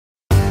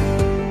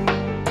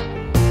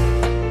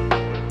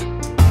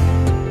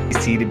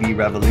C2B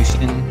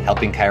revolution,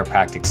 helping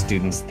chiropractic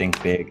students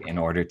think big in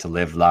order to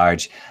live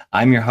large.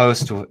 I'm your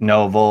host,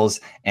 Noah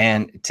Volz,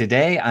 and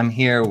today I'm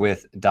here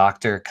with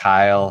Dr.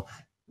 Kyle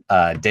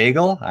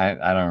Daigle. I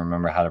don't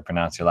remember how to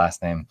pronounce your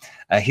last name.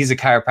 He's a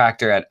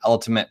chiropractor at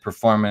Ultimate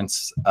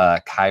Performance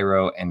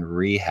Chiro and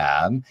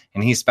Rehab,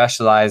 and he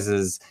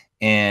specializes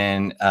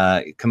in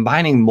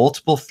combining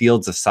multiple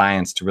fields of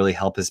science to really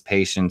help his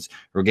patients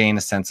regain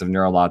a sense of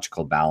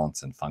neurological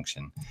balance and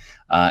function.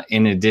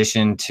 In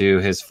addition to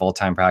his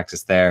full-time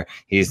practice there,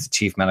 he's the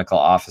chief medical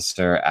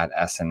officer at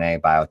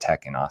SNA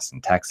Biotech in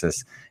Austin,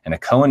 Texas, and a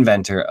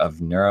co-inventor of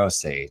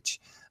Neurosage,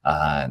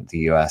 the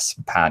U.S.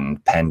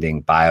 patent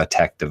pending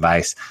biotech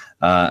device.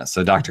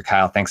 So Dr.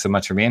 Kyle, thanks so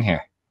much for being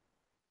here.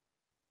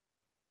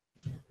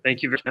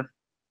 Thank you very much.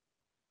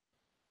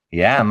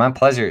 Yeah, my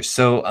pleasure.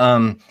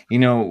 So, you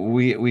know,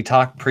 we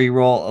talked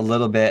pre-roll a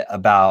little bit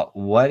about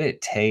what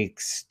it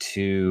takes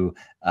to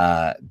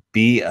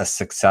be a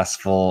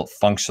successful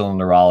functional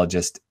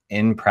neurologist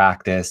in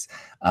practice.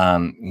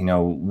 You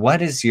know,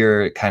 what is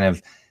your kind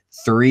of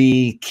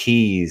 3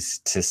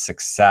 keys to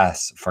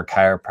success for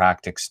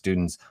chiropractic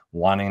students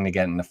wanting to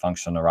get into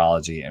functional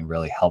neurology and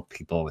really help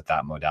people with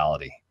that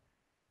modality?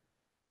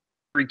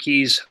 3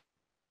 keys.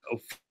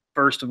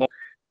 First of all,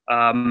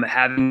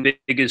 having the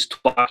biggest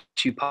toolbox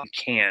you possibly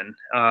can,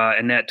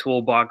 and that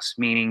toolbox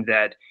meaning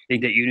that I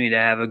think that you need to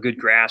have a good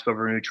grasp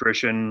over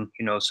nutrition,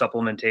 you know,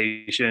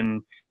 supplementation,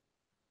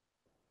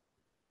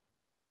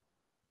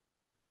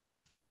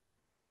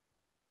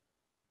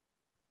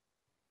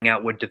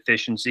 out with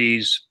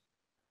deficiencies,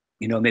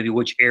 you know, maybe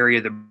which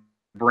area the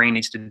brain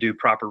needs to do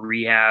proper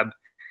rehab,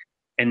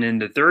 and then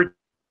the third,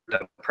 the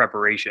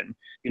preparation.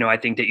 You know, I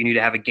think that you need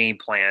to have a game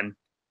plan,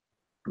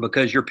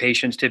 because your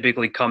patients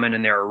typically come in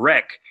and they're a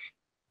wreck.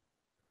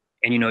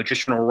 And, you know,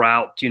 nutritional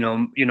route, you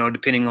know,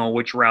 depending on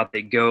which route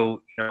they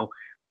go, you know,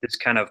 this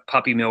kind of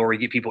puppy mill where you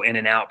get people in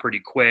and out pretty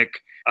quick.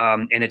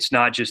 And it's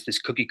not just this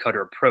cookie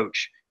cutter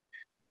approach.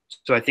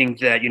 So I think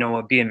that, you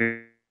know, being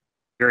very,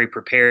 very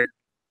prepared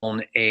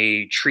on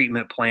a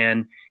treatment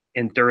plan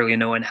and thoroughly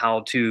knowing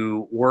how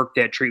to work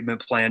that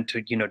treatment plan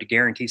to, you know, to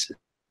guarantee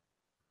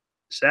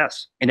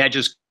success. And that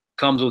just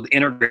comes with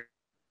integrating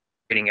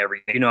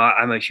everything. You know,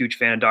 I'm a huge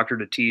fan of Dr.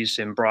 Datis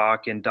and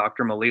Brock and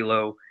Dr.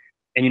 Malilo.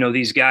 And, you know,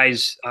 these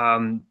guys,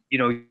 you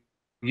know,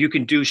 you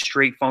can do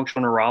straight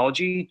functional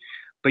neurology,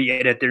 but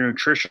yet at their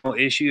nutritional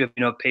issue, if,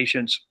 you know,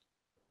 patients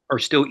are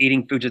still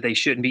eating foods that they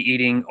shouldn't be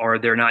eating, or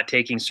they're not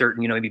taking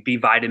certain, you know, maybe B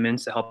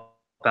vitamins to help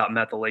out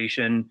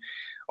methylation,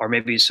 or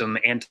maybe some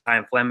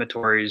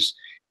anti-inflammatories,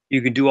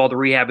 you can do all the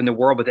rehab in the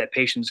world, but that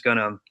patient's going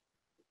to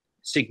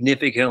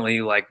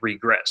significantly like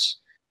regress.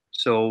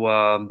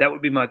 So that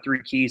would be my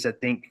 3 keys, I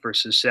think, for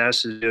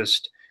success, is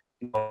just,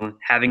 you know,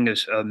 having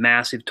this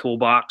massive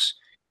toolbox,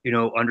 you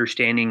know,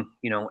 understanding,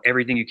 you know,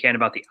 everything you can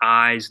about the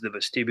eyes, the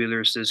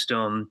vestibular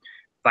system,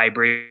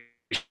 vibration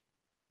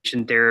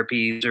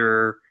therapies,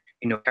 or,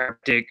 you know,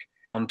 chiropractic,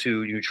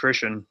 onto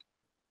nutrition.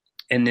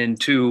 And then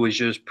 2 is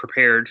just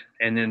prepared.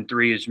 And then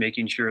 3 is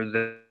making sure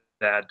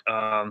that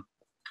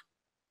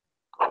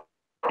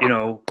you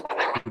know,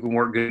 you can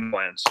work good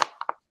plans.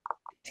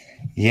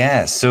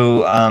 Yeah.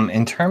 So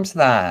in terms of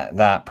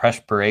that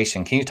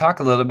preparation, can you talk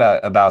a little bit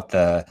about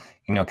the,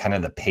 you know, kind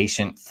of the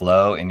patient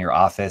flow in your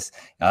office?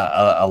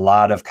 A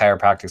lot of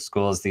chiropractic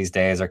schools these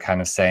days are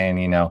kind of saying,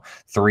 you know,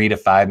 3 to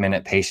 5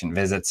 minute patient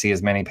visits, see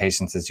as many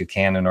patients as you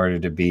can in order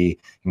to be,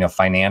 you know,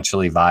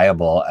 financially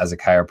viable as a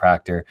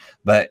chiropractor.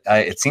 But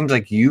it seems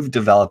like you've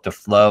developed a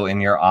flow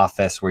in your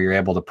office where you're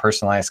able to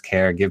personalize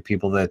care, give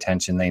people the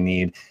attention they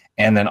need,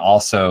 and then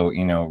also,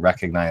 you know,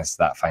 recognize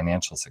that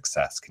financial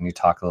success. Can you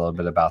talk a little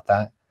bit about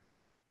that?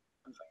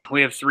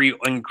 We have 3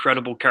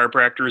 incredible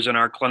chiropractors in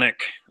our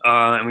clinic,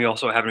 and we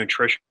also have a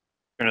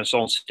nutritionist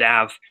on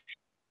staff.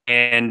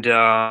 And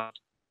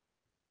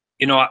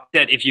you know,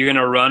 that if you're going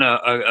to run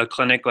a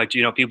clinic, like,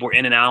 you know, people are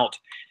in and out,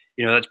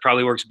 you know, that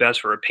probably works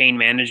best for a pain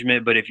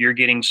management. But if you're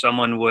getting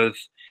someone with,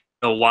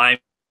 you know, Lyme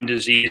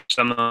disease,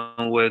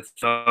 someone with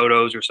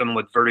photos, or someone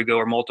with vertigo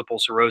or multiple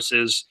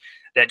sclerosis,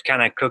 that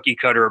kind of cookie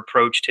cutter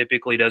approach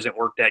typically doesn't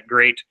work that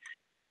great.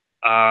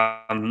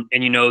 And,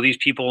 you know, these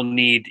people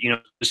need, you know,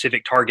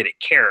 specific targeted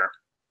care.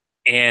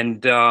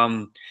 And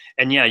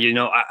yeah, you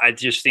know, I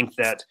just think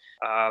that,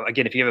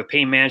 again, if you have a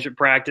pain management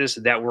practice,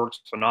 that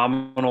works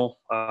phenomenal,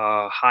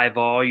 high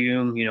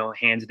volume, you know,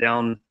 hands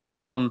down.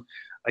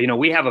 You know,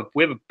 we have a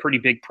pretty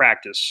big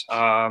practice.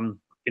 You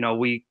know,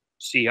 we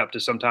see up to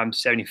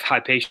sometimes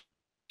 75 patients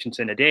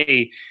in a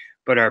day,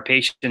 but our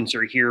patients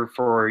are here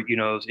for, you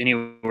know,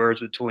 anywhere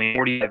between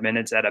 45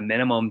 minutes at a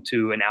minimum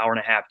to an hour and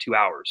a half, 2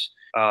 hours.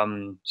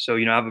 So,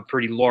 you know, I have a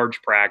pretty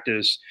large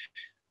practice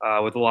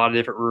with a lot of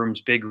different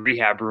rooms, big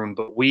rehab room,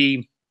 but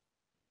we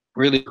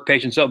really hook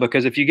patients up,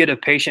 because if you get a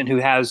patient who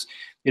has,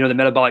 you know, the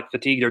metabolic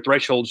fatigue, their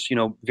threshold's, you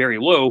know, very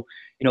low,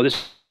 you know,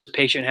 this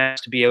patient has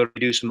to be able to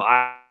do some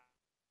eye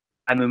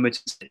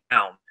movements, sit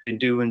down, and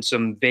doing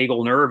some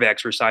vagal nerve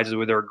exercises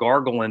where they're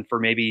gargling for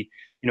maybe,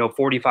 you know,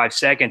 45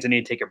 seconds and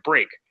need to take a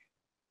break.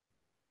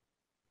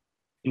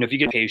 You know, if you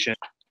get a patient,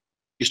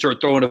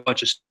 start throwing a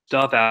bunch of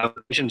stuff out,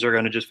 patients are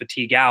going to just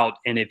fatigue out.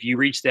 And if you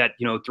reach that,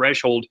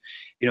 threshold,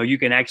 you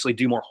can actually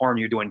do more harm.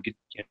 You're doing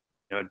good,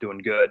 doing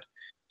good.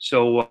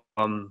 So,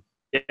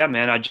 yeah,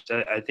 man,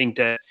 I think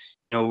that,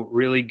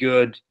 really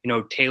good,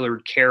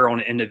 tailored care on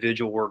an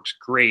individual works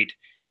great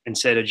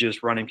instead of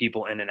just running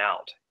people in and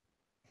out.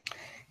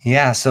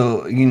 Yeah.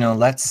 So,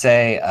 let's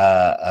say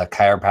a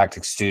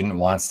chiropractic student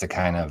wants to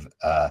kind of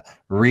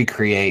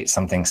recreate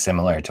something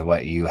similar to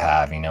what you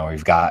have.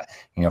 We've got,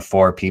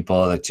 4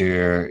 people that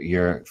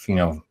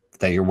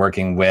that you're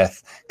working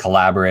with,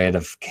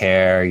 collaborative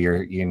care.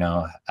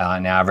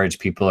 On average,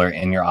 people are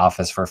in your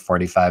office for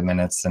 45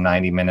 minutes to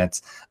 90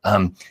 minutes.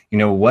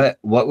 What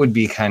would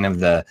be kind of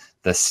the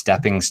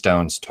stepping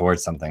stones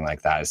towards something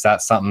like that? Is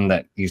that something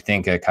that you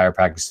think a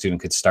chiropractic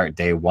student could start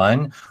day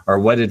one? Or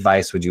what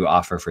advice would you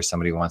offer for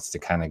somebody who wants to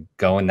kind of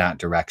go in that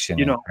direction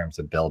in terms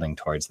of building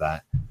towards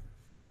that?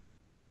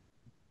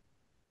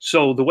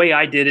 So the way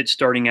I did it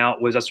starting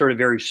out was I started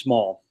very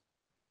small.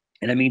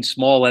 And I mean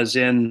small as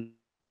in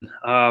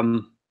I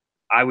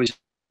was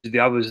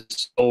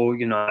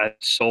I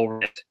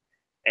sold it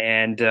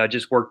and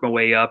just worked my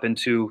way up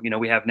into,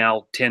 we have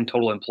now 10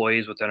 total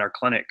employees within our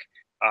clinic.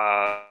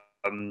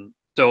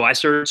 So I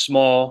started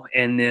small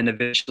and then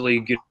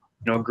eventually,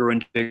 grew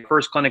into big.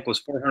 First clinic was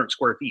 400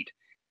 square feet.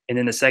 And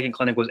then the second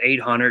clinic was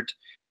 800.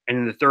 And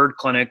then the third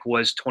clinic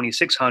was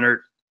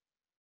 2,600.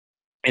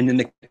 And then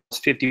the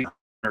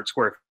 1,500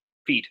 square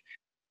feet.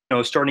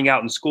 Starting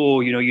out in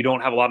school, you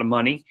don't have a lot of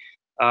money.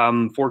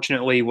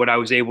 Fortunately, what I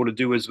was able to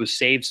do was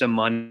save some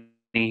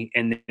money.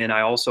 And then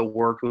I also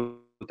worked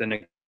within a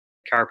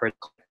chiropractic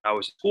clinic. I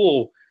was in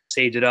school,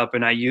 saved it up,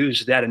 and I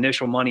used that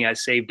initial money I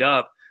saved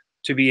up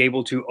to be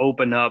able to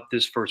open up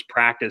this first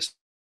practice.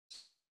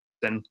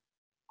 And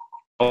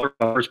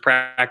first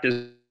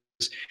practice,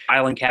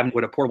 island cabinet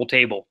with a portable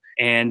table.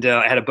 And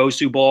I had a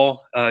Bosu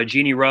ball, a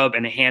genie rub,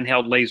 and a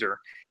handheld laser.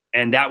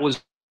 And that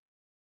was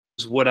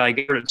what I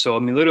got. So, I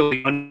mean,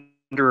 literally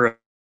under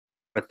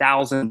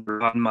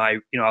 $1,000 on my,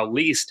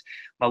 lease.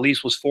 My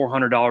lease was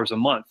 $400 a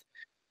month,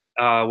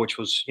 which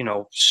was,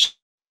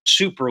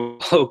 super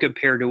low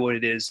compared to what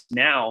it is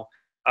now.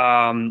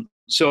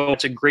 So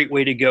it's a great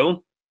way to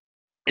go,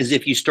 is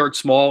if you start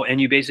small and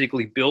you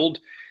basically build.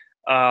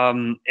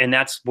 And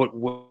that's what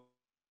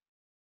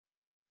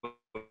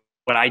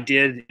I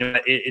did.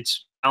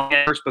 It's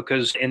first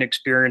because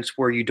inexperience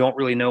where you don't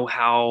really know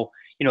how,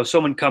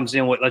 someone comes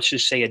in with, let's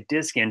just say, a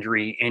disc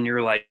injury, and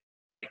you're like,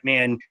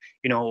 man,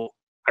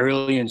 I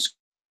really in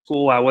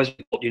school, I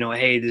wasn't,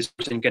 hey, this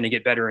person's going to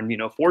get better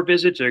in, 4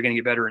 visits, they're going to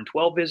get better in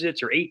 12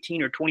 visits or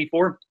 18 or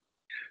 24.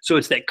 So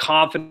it's that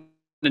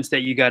confidence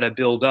that you got to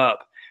build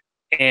up.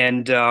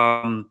 And,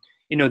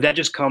 that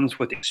just comes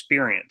with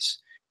experience.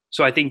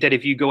 So I think that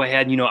if you go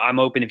ahead, I'm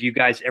open, if you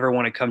guys ever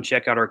want to come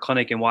check out our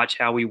clinic and watch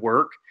how we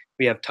work,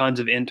 we have tons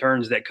of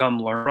interns that come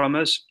learn from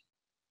us.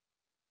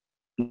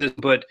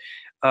 But,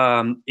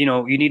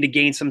 you need to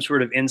gain some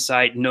sort of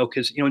insight,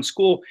 because, in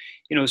school,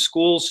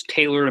 school's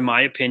tailored, in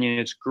my opinion.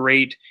 It's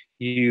great.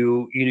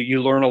 You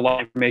learn a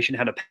lot of information,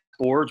 how to pass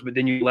boards, but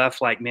then you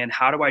left like, man,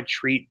 how do I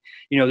treat,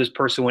 this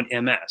person with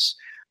MS?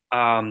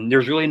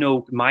 There's really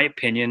no, in my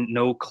opinion,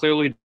 no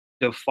clearly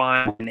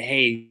defined,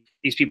 hey,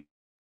 these people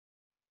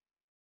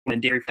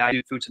in dairy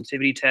value, food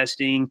sensitivity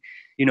testing,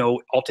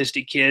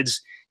 autistic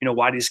kids,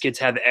 why do these kids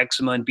have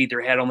eczema and beat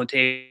their head on the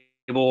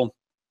table,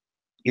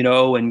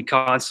 and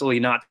constantly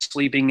not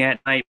sleeping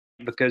at night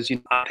because,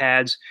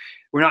 iPads.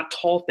 We're not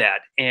taught that.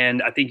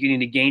 And I think you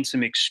need to gain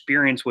some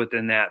experience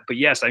within that. But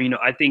yes,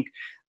 I think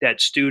that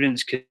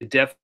students could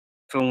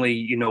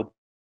definitely,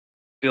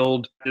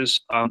 build this,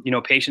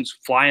 patients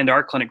fly into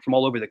our clinic from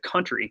all over the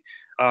country.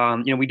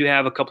 We do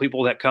have a couple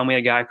people that come. We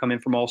had a guy come in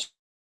from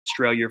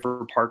Australia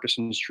for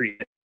Parkinson's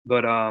treatment.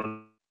 But,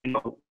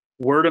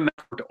 word of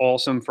mouth is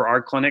awesome for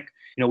our clinic.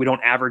 We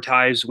don't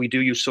advertise. We do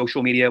use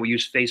social media. We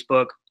use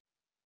Facebook.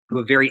 We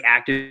have a very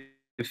active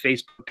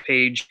Facebook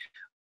page.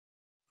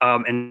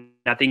 And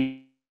I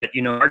think that,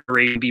 our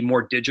rate would be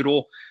more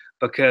digital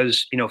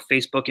because,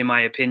 Facebook, in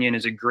my opinion,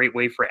 is a great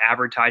way for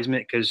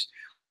advertisement because,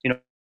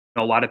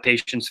 a lot of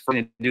patients, first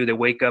thing they do, they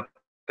wake up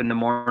in the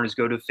morning, is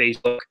go to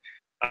Facebook,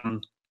 or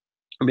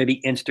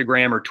maybe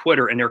Instagram or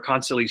Twitter, and they're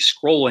constantly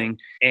scrolling,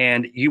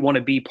 and you want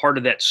to be part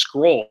of that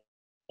scroll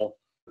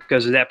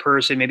because that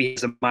person maybe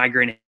has a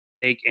migraine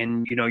headache,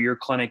 and, your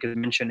clinic has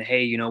mentioned,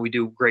 hey, we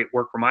do great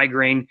work for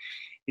migraine.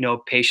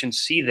 Patients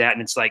see that,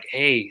 and it's like,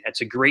 hey, that's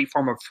a great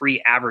form of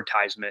free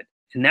advertisement.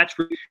 And that's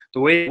really,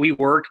 the way we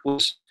worked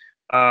was,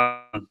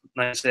 like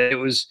I said, it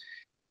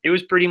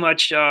was pretty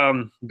much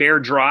bare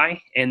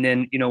dry, and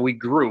then we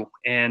grew.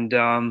 And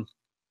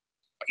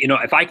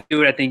if I can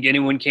do it, I think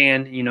anyone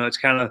can. It's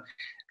kind of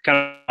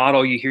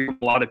model you hear from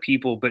a lot of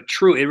people, but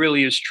true, it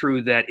really is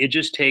true that it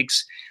just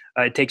takes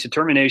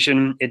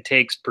determination, it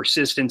takes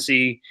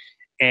persistency,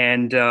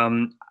 and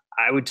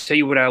I would tell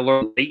you what I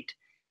learned late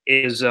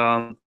is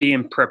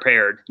being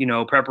prepared.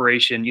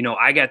 Preparation.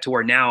 I got to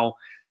where now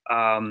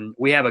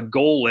we have a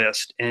goal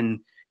list,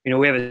 and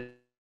we have a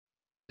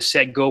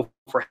set goal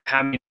for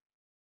how many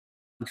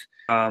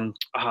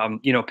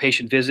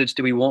Patient visits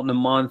do we want in a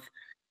month?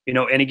 And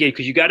again,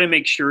 because you got to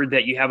make sure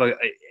that you have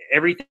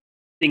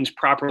everything's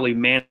properly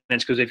managed.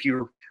 Because if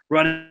you're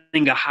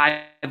running a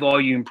high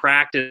volume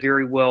practice,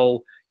 very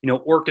well,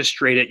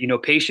 orchestrated,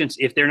 patients,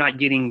 if they're not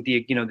getting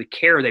the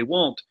care they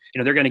want,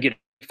 they're going to get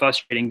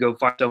frustrated and go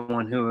find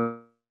someone who,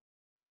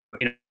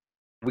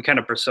 we kind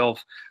of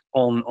ourselves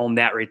on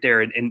that right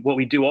there. And what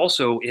we do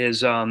also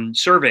is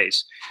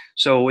surveys.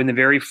 So in the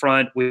very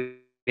front, we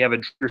have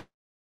a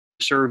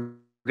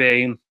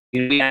survey.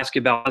 We ask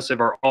about us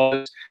of our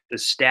office, the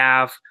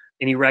staff,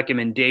 any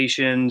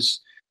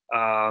recommendations.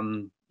 How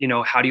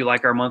do you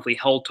like our monthly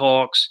health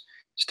talks?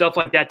 Stuff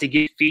like that to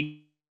get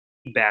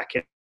feedback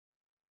and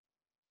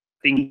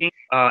thinking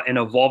and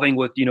evolving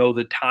with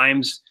the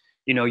times.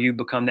 You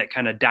become that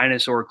kind of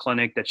dinosaur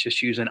clinic that's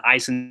just using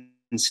ice and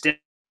stem,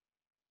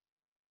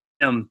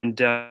 and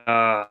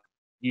while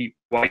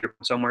you're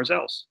somewhere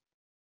else.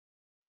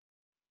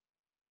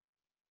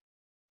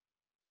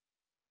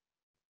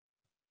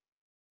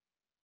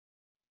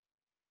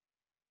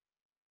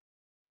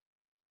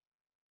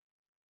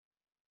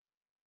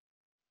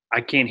 I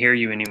can't hear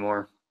you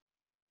anymore.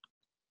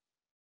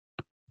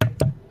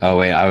 Oh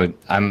wait,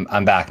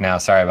 I'm back now.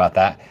 Sorry about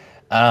that.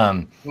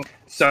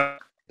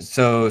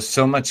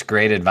 So much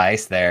great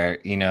advice there.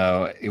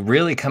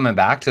 Really coming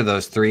back to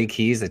those three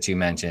keys that you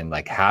mentioned,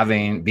 like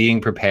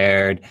being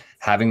prepared,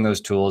 having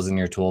those tools in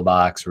your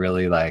toolbox,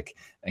 really like,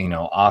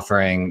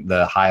 offering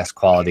the highest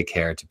quality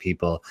care to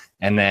people,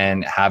 and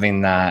then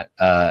having that,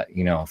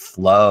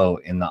 flow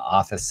in the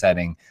office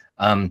setting.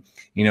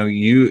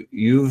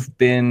 You've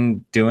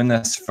been doing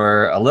this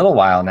for a little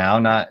while now,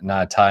 not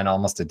a ton,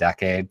 almost a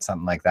decade,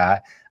 something like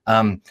that.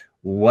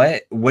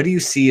 What do you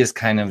see as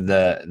kind of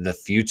the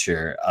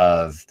future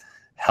of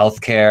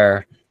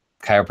healthcare,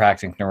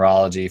 chiropractic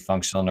neurology,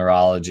 functional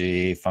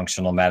neurology,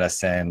 functional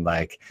medicine?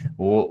 Like,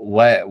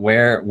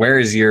 where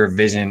is your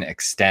vision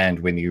extend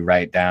when you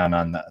write down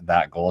on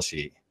that goal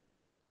sheet?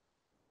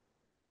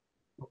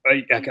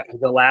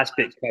 The last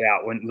bit cut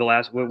out. What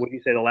did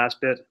you say? The last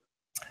bit?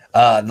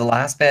 The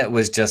last bit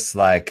was just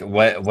like,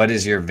 what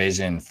is your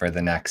vision for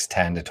the next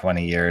 10 to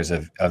 20 years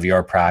of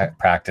your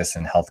practice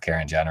and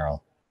healthcare in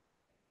general?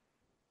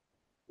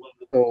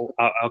 So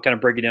I'll kind of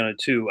break it down into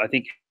two. I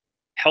think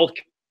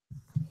healthcare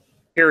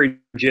in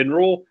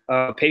general,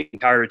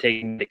 patients tired of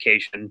taking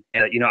medication.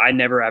 I've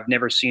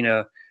never seen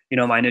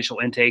my initial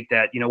intake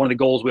that, one of the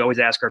goals we always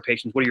ask our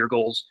patients, what are your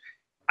goals?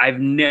 I've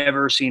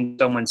never seen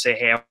someone say,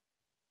 hey, I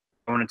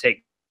want to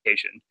take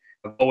medication.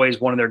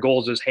 Always one of their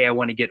goals is, hey, I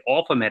want to get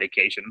off of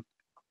medication.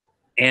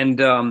 And,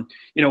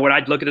 when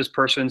I'd look at this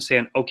person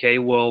saying, okay,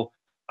 well,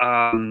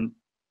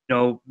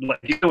 if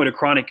you go with a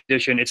chronic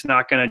condition, it's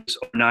not going to just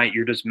overnight,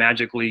 you're just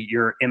magically,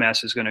 your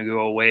MS is going to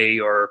go away,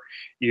 or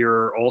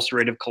your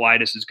ulcerative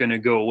colitis is going to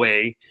go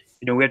away.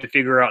 We have to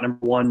figure out, number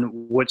one,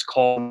 what's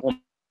called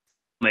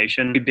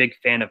inflammation. I'm a big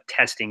fan of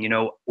testing.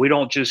 We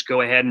don't just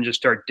go ahead and just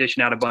start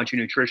dishing out a bunch of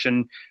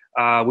nutrition.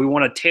 We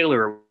want to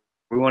tailor.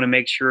 We want to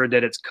make sure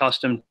that it's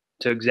custom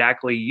to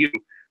exactly you.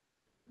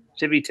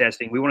 Sensitivity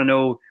testing. We want to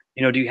know,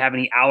 do you have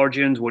any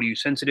allergens? What are you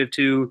sensitive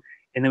to?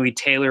 And then we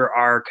tailor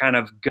our kind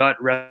of gut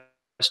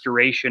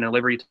restoration and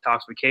liver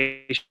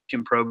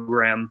detoxification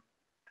program.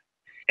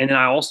 And then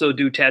I also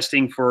do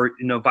testing for,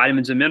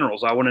 vitamins and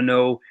minerals. I want to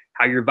know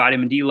how your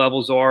vitamin D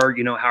levels are,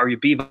 how are your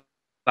B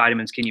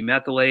vitamins? Can you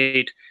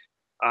methylate?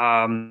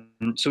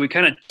 So we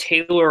kind of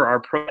tailor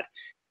our program.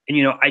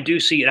 And, I do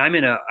see, and I'm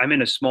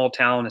in a small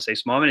town. I say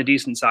small, I'm in a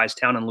decent sized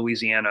town in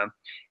Louisiana.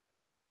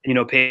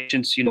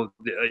 Patients,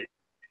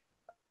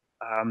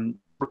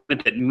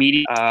 that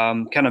medium,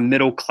 kind of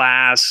middle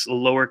class,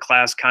 lower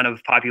class kind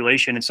of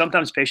population. And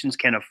sometimes patients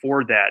can't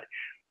afford that.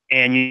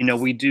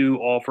 And, we do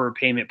offer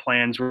payment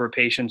plans where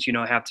patients,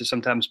 have to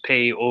sometimes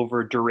pay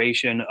over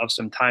duration of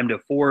some time to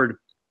afford.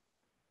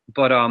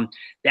 But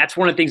that's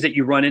one of the things that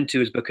you run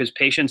into, is because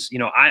patients,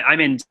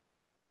 I'm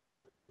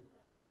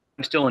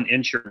still in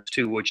insurance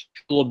too, which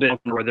is a little bit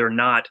where they're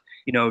not,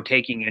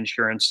 taking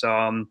insurance.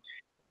 And,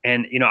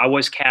 I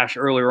was cash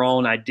earlier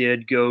on. I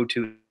did go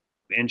to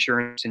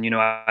insurance, and,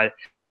 I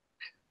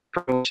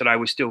said I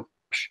was still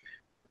cash,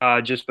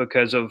 just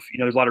because of,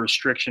 there's a lot of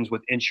restrictions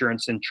with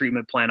insurance and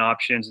treatment plan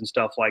options and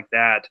stuff like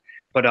that.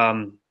 But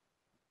I'm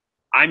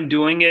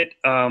doing it.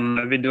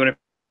 I've been doing it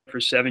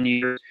for 7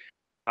 years.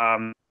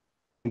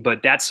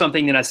 But that's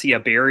something that I see a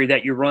barrier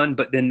that you run.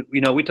 But then,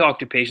 we talk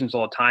to patients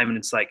all the time, and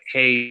it's like,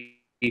 hey,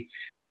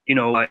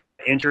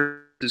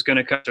 insurance is going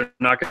to cover,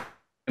 not going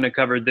to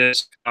cover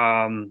this.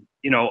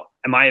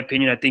 In my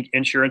opinion, I think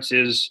insurance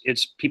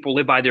it's people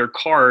live by their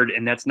card,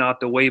 and that's not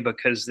the way,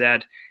 because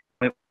that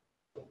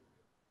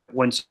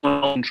when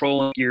someone's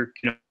controlling your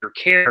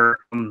care,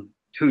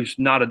 who's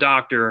not a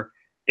doctor,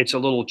 it's a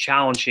little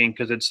challenging,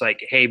 because it's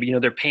like, hey,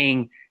 but, they're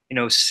paying,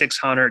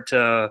 $600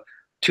 to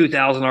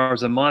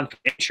 $2,000 a month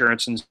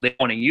insurance, and they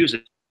want to use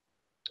it.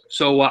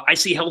 So I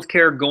see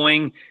healthcare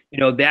going,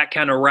 that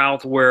kind of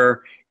route,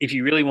 where if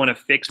you really want to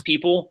fix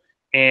people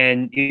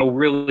and,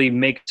 really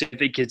make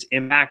significant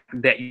impact,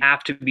 that you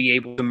have to be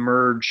able to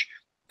merge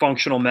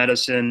functional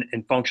medicine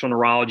and functional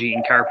neurology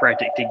and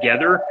chiropractic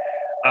together.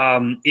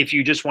 If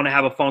you just want to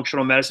have a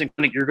functional medicine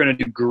clinic, you're going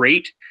to do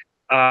great.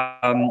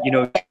 You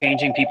know,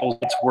 changing people's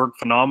work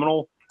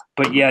phenomenal.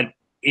 But yet,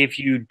 if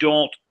you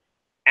don't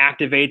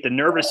activate the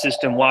nervous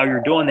system while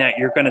you're doing that,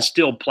 you're going to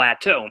still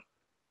plateau.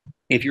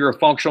 If you're a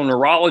functional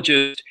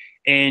neurologist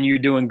and you're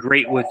doing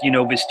great with, you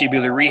know,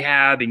 vestibular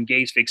rehab and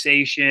gaze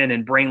fixation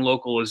and brain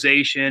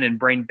localization and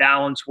brain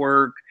balance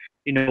work,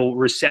 you know,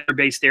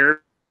 receptor-based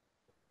therapy,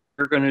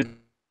 you're going to,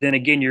 then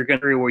again, you're going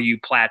to where you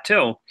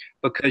plateau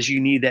because you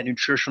need that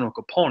nutritional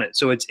component.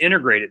 So it's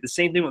integrated. The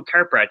same thing with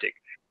chiropractic.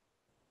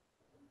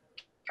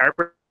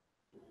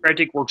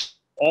 Chiropractic works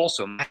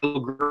awesome. My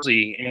little girl,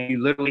 and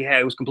you literally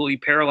was completely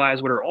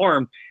paralyzed with her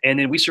arm. And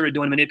then we started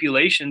doing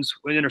manipulations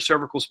within her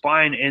cervical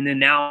spine. And then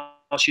now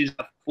she's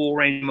got full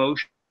range of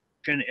motion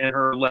in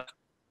her left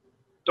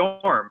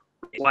arm,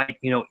 like,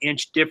 you know,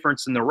 inch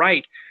difference in the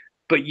right.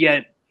 But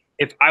yet,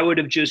 if I would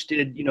have just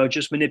did, you know,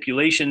 just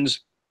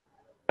manipulations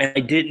and I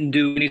didn't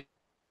do any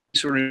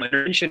sort of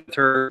intervention with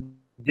her,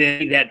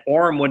 then that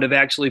arm would have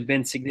actually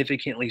been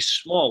significantly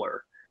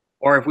smaller.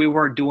 Or if we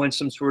weren't doing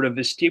some sort of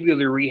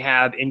vestibular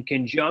rehab in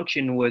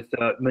conjunction with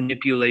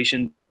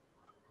manipulation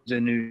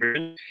and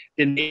nutrition,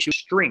 then it shows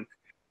strength.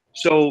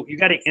 So you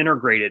got to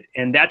integrate it.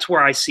 And that's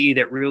where I see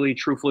that really,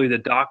 truthfully, the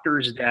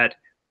doctors that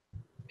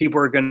people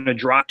are going to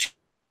drop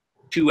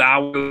 2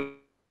 hours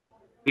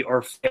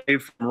or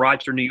from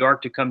Rochester, New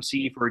York to come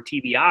see for a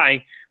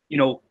TBI, you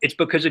know, it's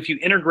because if you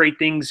integrate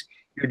things,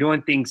 you're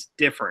doing things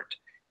different.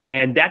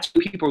 And that's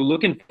what people are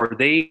looking for.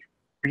 They're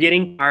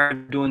getting tired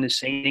of doing the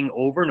same thing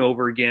over and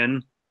over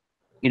again,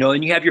 you know,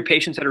 and you have your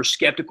patients that are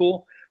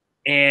skeptical,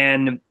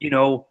 and, you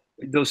know,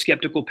 those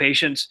skeptical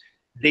patients,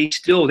 they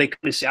come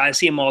to say, I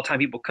see them all the time.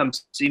 People come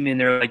see me and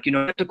they're like, you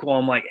know, skeptical.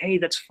 I'm like, hey,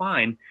 that's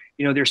fine.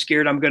 You know, they're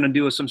scared I'm going to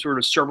do some sort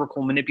of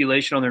cervical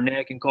manipulation on their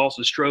neck and cause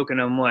a stroke.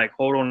 And I'm like,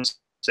 hold on a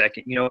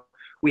second. You know,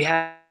 we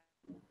have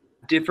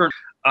different,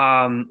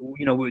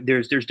 you know,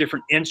 there's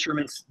different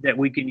instruments that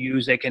we can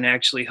use that can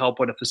actually help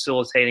with a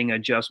facilitating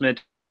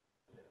adjustment.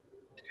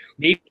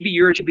 Maybe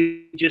you're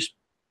just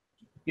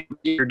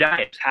your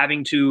diet,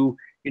 having to,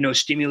 you know,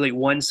 stimulate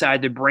one side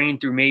of the brain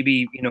through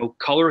maybe, you know,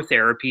 color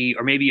therapy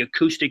or maybe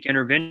acoustic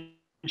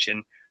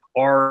intervention,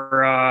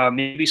 or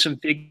maybe some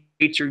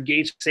fixates or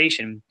gaze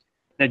fixation.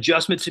 An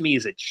adjustment to me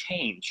is a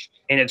change.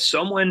 And if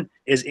someone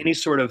is any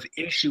sort of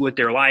issue with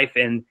their life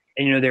and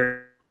you know,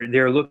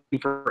 they're looking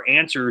for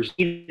answers,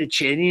 you need to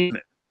change.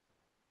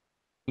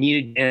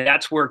 And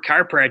that's where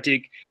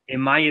chiropractic,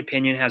 in my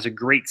opinion, has a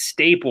great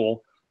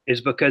staple,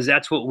 is because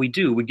that's what we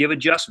do. We give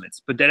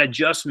adjustments, but that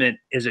adjustment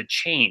is a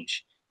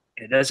change.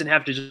 It doesn't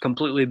have to just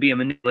completely be a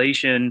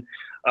manipulation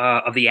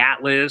of the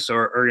atlas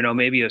or you know,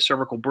 maybe a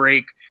cervical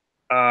break.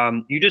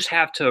 You just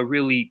have to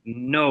really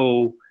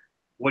know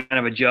what kind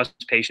of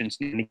adjustments patients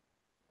need.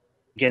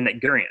 Again,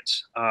 that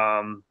variance.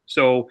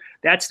 So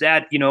that's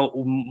that. You know,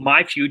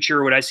 my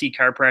future, what I see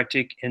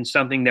chiropractic, and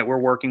something that we're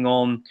working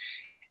on,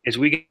 is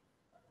we get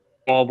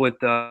involved with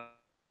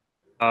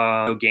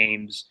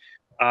games.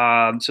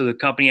 So the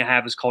company I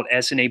have is called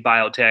SNA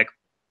Biotech,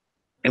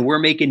 and we're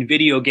making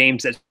video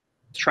games that's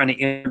trying to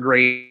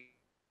integrate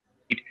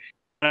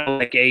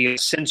like a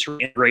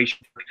sensory integration,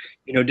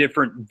 you know,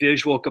 different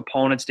visual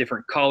components,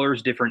 different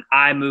colors, different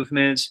eye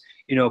movements,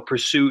 you know,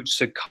 pursuits,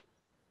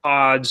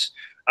 saccades.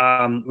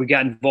 We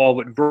got involved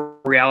with virtual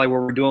reality,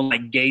 where we're doing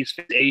like gaze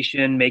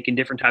fixation, making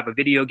different type of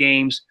video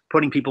games,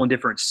 putting people in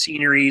different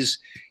sceneries.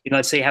 You know,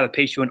 let's say you have a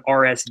patient with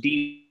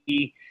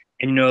RSD,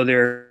 and you know,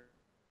 they're,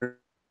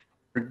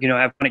 you know,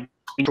 have a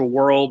natural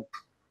world,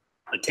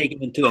 take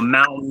them into a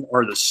mountain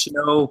or the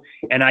snow,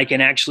 and I can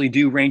actually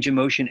do range of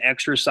motion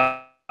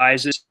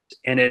exercises,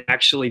 and it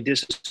actually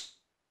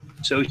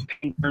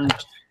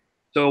disassociates.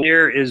 So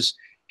here is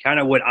kind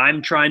of what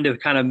I'm trying to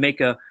kind of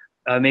make a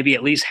maybe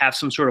at least have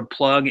some sort of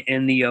plug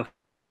in the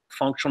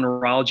functional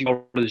neurology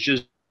world, is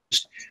just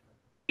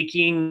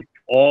taking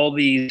all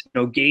these, you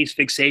know, gaze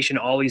fixation,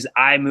 all these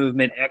eye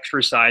movement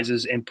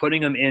exercises, and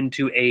putting them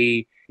into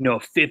a, you know,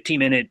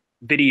 15-minute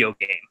video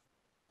game.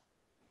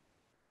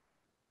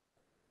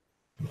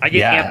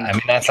 Yeah, I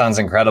mean, that sounds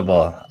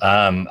incredible.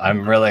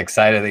 I'm really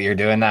excited that you're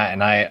doing that,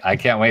 and I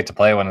can't wait to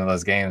play one of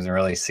those games and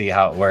really see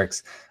how it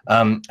works.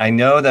 I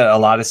know that a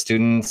lot of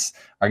students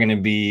are going to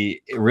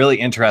be really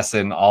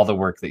interested in all the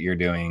work that you're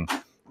doing.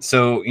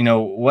 So, you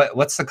know,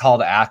 what's the call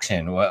to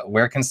action?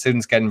 Where can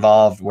students get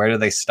involved? Where do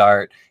they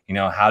start? You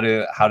know, how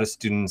do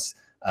students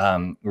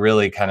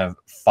really kind of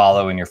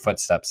follow in your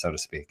footsteps, so to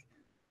speak?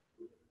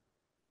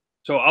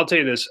 So I'll tell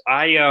you this.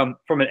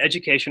 From an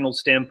educational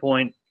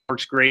standpoint,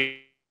 works great.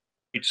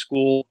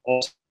 School,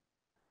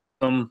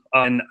 awesome,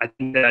 and I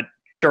think that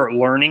start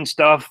learning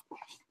stuff.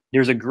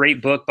 There's a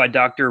great book by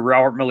Dr.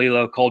 Robert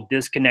Melillo called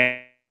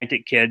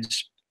Disconnected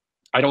Kids.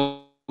 I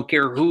don't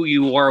care who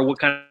you are, what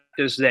kind of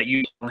this that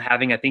you are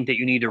having. I think that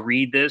you need to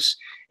read this.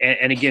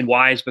 And again,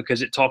 why? Is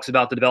because it talks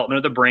about the development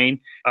of the brain,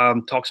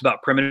 talks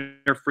about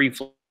perimeter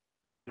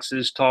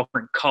reflexes, talks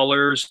different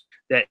colors,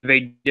 that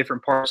activate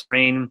different parts of the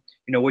brain,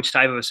 which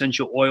type of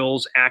essential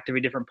oils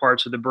activate different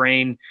parts of the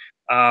brain.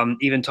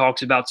 Even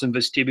talks about some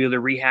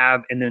vestibular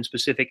rehab and then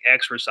specific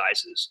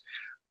exercises.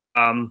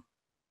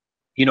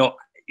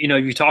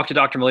 You talk to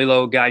Dr.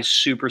 Malilo, guy's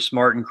super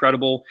smart,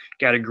 incredible,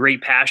 got a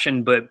great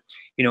passion, but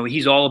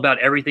he's all about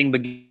everything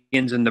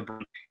begins in the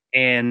brain.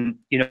 And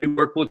you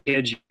work with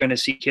kids, you're going to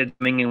see kids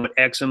coming in with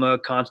eczema,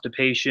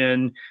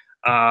 constipation,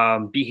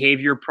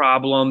 behavior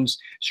problems,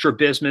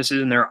 strabismus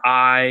in their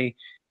eye,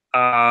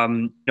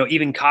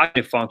 even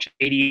cognitive function,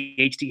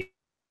 ADHD,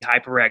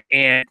 hyperactive.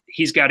 And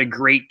he's got a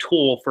great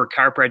tool for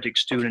chiropractic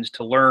students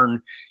to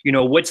learn,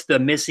 what's the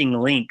missing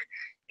link.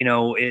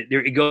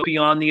 It goes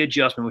beyond the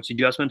adjustment, which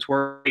adjustments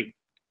work great,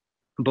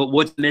 but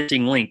what's the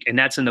missing link? And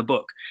that's in the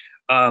book.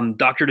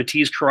 Dr.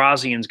 Datiz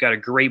Karazian's got a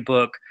great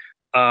book,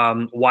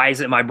 Why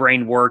Isn't My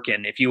Brain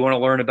Working? If you want to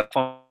learn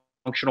about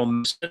functional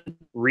medicine,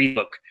 read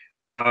the book.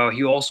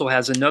 He also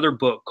has another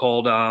book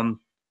called,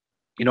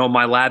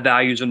 My Lab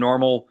Values Are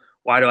Normal.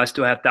 Why do I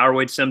still have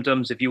thyroid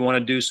symptoms? If you want to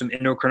do some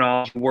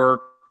endocrinology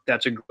work,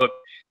 that's a good book.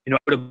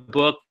 A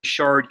book,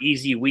 short,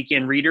 easy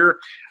weekend reader.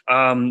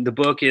 The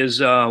book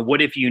is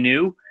What If You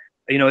Knew?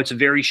 It's a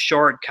very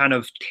short, kind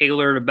of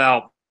tailored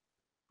about,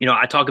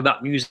 I talk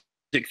about music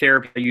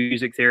therapy,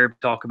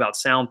 talk about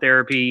sound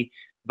therapy,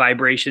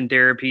 vibration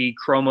therapy,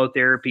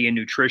 chromotherapy, and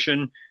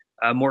nutrition,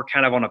 more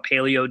kind of on a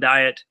paleo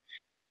diet.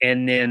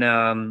 And then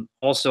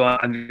also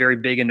I'm very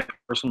big into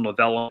personal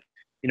development,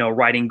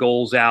 writing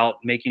goals out,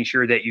 making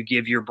sure that you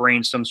give your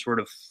brain some sort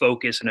of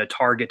focus and a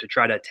target to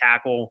try to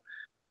tackle.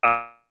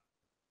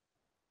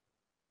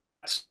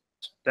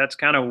 That's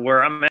kind of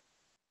where I'm at.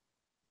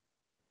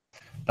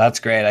 That's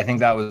great. I think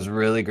that was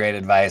really great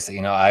advice.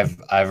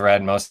 I've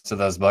read most of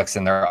those books,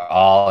 and they're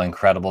all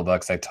incredible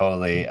books. I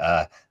totally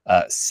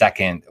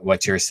second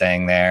what you're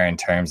saying there in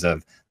terms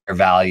of their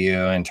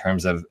value, in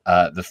terms of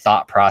the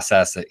thought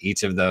process that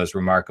each of those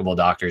remarkable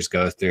doctors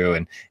go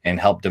through, and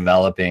help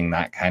developing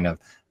that kind of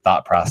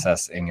thought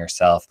process in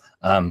yourself.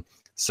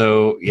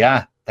 So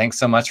yeah, thanks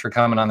so much for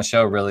coming on the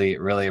show. Really,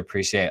 really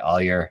appreciate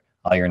all your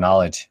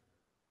knowledge.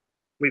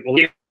 We will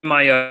give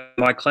my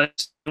clinic.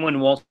 Someone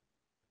wants to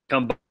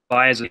come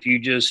by, as if you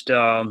just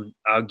I'll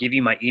give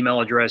you my email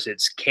address.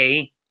 It's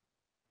K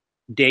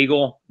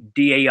Daigle,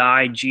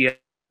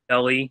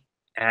 Daigle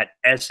at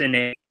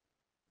SNA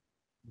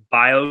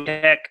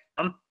Biotech,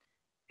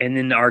 and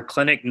then our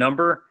clinic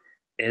number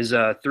is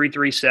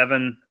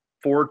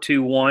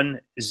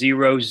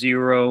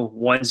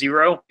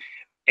 337-421-0010.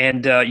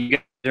 And you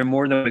guys are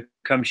more than welcome to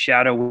come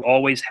shadow. We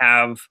always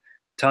have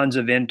tons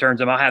of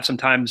interns. I'll have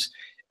sometimes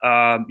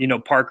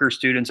Parker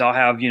students, I'll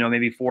have,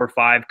 maybe 4 or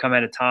 5 come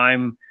at a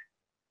time.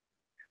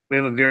 We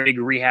have a very big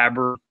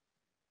rehabber.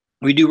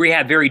 We do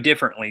rehab very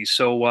differently.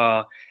 So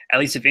at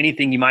least if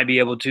anything, you might be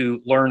able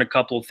to learn a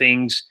couple of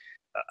things.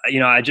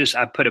 I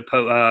put at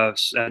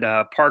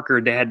Parker,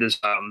 they had this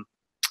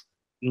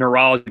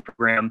neurology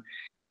program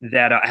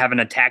that I have an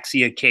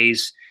ataxia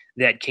case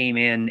that came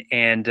in,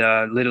 and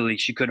literally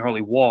she couldn't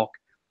hardly walk.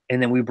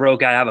 And then we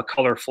broke out, I have a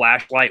color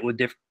flashlight with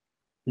different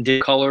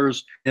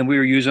colors, and we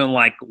were using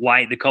like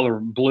the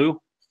color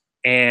blue,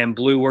 and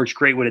blue works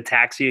great with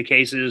ataxia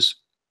cases.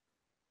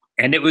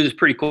 And it was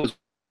pretty cool.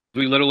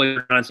 We literally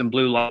turned on some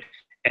blue light,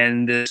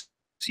 and this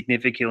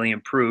significantly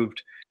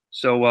improved.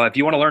 So if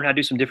you want to learn how to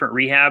do some different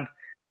rehab,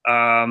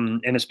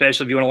 and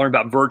especially if you want to learn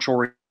about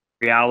virtual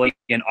reality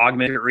and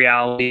augmented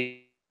reality,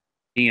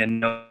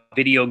 and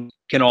video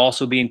can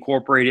also be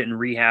incorporated in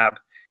rehab,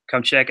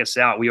 come check us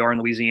out. We are in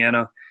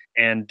Louisiana,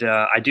 and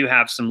I do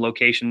have some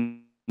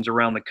locations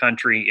around the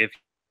country if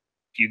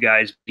you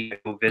guys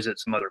go visit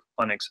some other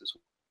clinics as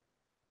well.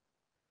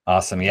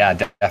 Awesome. Yeah,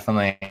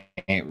 definitely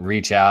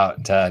reach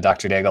out to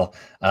Dr. Daigle.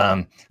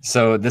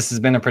 So this has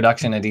been a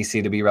production of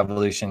DC2B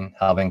Revolution,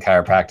 helping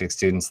chiropractic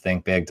students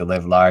think big to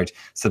live large.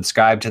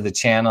 Subscribe to the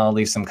channel,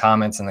 leave some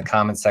comments in the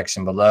comment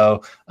section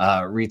below,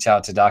 reach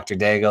out to Dr.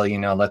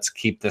 Daigle. Let's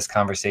keep this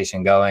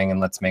conversation going, and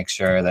let's make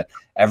sure that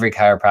every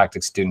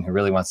chiropractic student who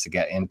really wants to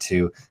get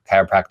into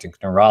chiropractic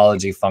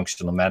neurology,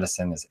 functional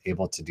medicine, is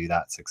able to do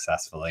that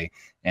successfully.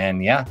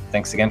 And yeah,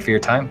 thanks again for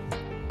your time.